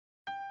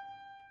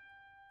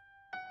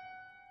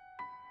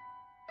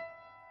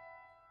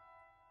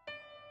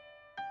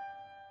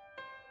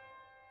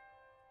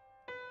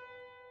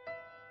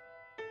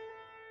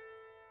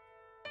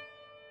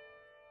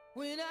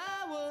When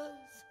I was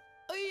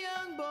a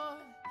young boy,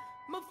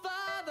 my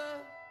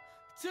father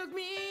took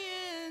me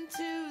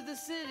into the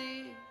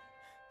city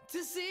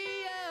to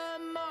see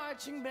a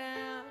marching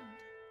band.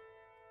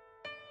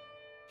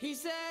 He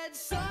said,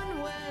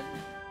 son, when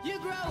you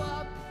grow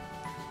up,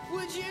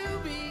 would you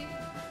be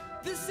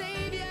the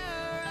savior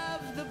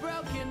of the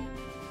broken,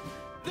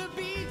 the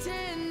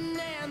beaten,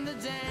 and the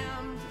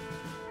damned?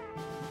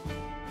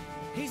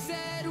 He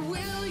said,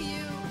 will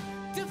you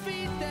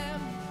defeat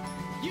them,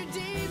 your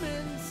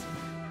demons,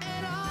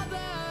 and all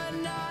the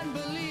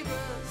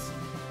non-believers,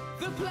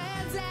 the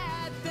plans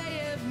that they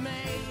have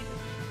made?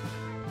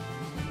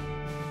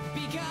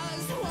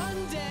 Because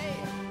one day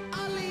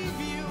I'll leave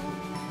you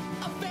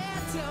a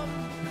phantom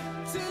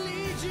to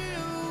lead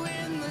you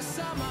in the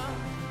summer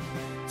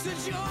to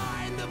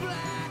join the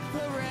Black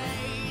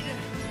Parade.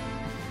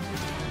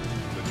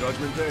 The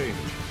Judgment Day,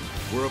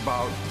 we're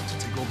about to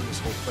take over this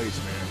whole place,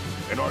 man.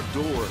 And our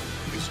door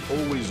is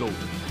always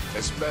open,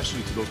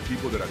 especially to those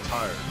people that are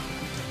tired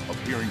of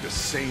hearing the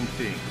same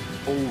thing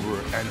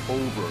over and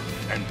over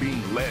and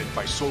being led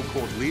by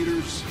so-called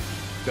leaders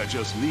that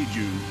just lead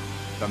you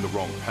down the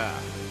wrong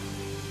path.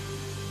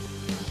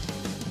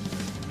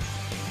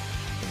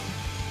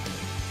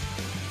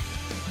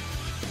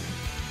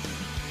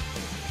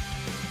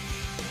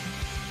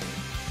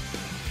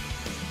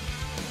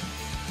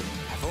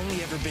 I've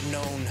only ever been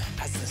known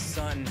as the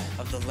son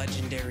of the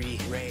legendary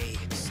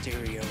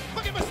Mysterio.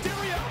 Look at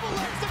Mysterio!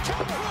 The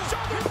cover!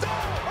 Shoulders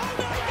down! Oh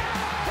my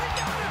God! He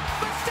got it!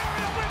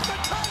 Mysterio wins the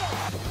title!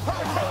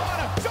 Hurricane on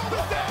him!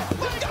 Shoulders down!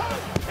 He got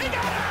it! He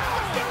got it!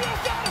 Mysterio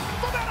got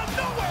him from out of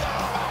nowhere!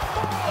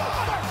 He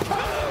got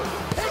him!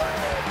 He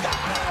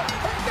got him!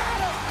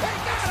 He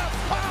got him!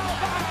 Oh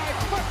my!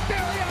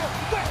 Mysterio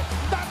wins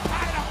the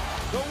title!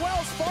 The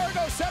Wells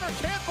Fargo Center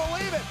can't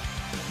believe it!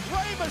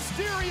 Rey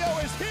Mysterio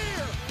is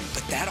here!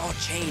 But that all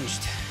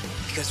changed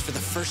because for the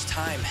first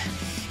time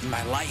in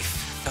my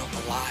life, I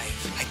felt alive.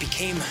 I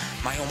became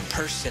my own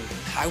person.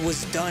 I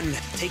was done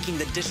taking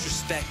the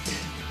disrespect.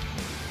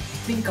 You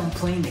think I'm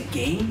playing a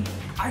game?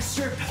 I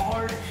served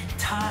hard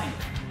time,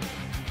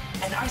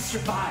 and I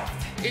survived.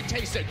 It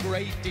takes a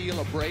great deal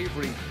of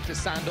bravery to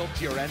stand up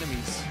to your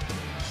enemies.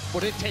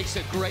 But it takes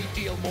a great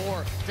deal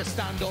more to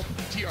stand up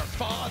to your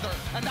father.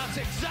 And that's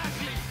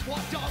exactly what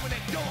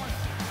Dominik done.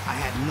 I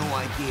had no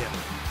idea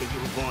that you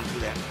were going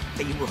through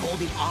that you were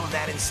holding all of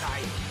that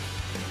inside.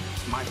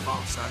 It's my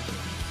fault, son.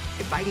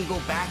 If I can go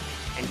back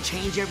and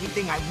change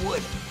everything, I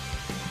would.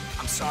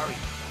 I'm sorry.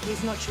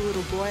 He's not your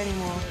little boy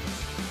anymore.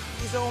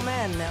 He's an old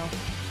man now.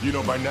 You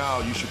know, by now,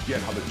 you should get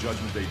how the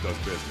Judgment Day does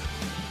business.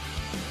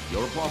 You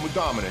have a problem with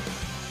Dominik,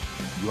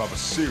 you have a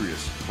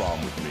serious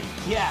problem with me.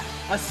 Yeah,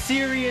 a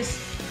serious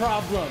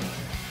problem.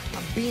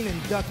 I'm being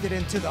inducted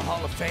into the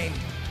Hall of Fame.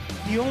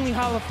 The only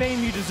Hall of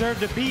Fame you deserve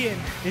to be in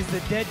is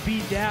the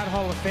Deadbeat Dad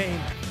Hall of Fame.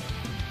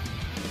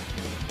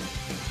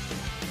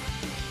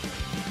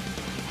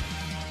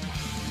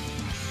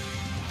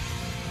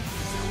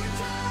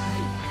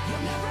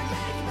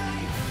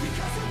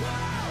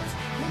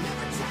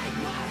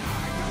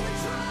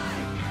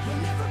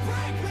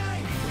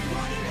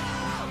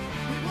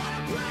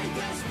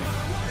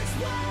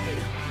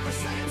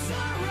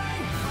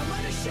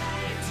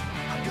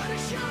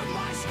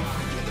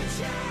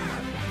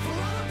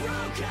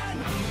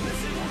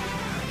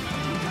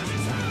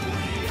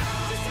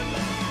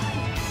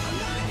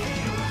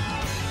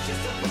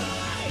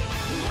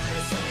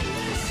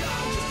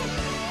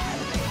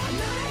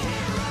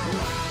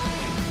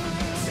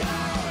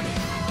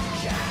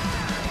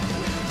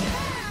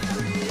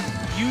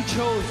 You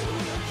chose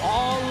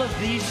all of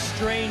these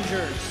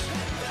strangers,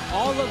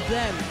 all of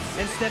them,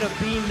 instead of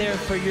being there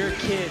for your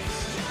kids.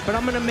 But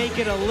I'm gonna make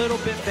it a little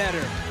bit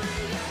better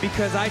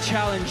because I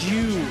challenge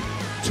you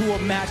to a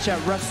match at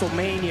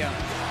Wrestlemania.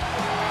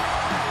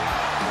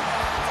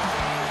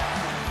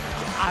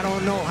 I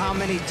don't know how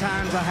many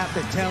times I have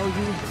to tell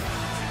you,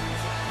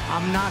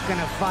 I'm not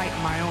gonna fight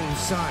my own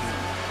son.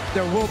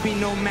 There will be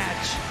no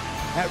match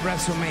at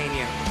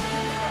Wrestlemania.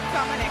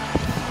 Dominik.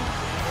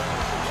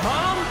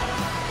 Mom?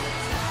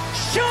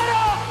 Shut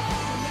up!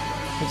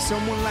 If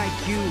someone like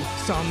you,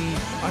 some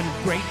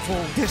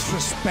ungrateful,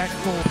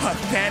 disrespectful,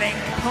 pathetic,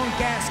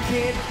 punk-ass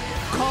kid,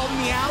 called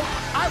me out,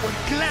 I would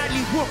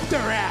gladly whoop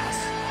their ass.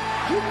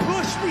 You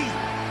pushed me.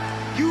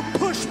 You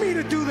pushed me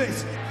to do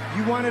this.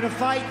 You wanted a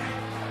fight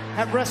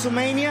at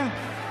WrestleMania?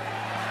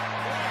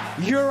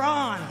 You're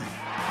on.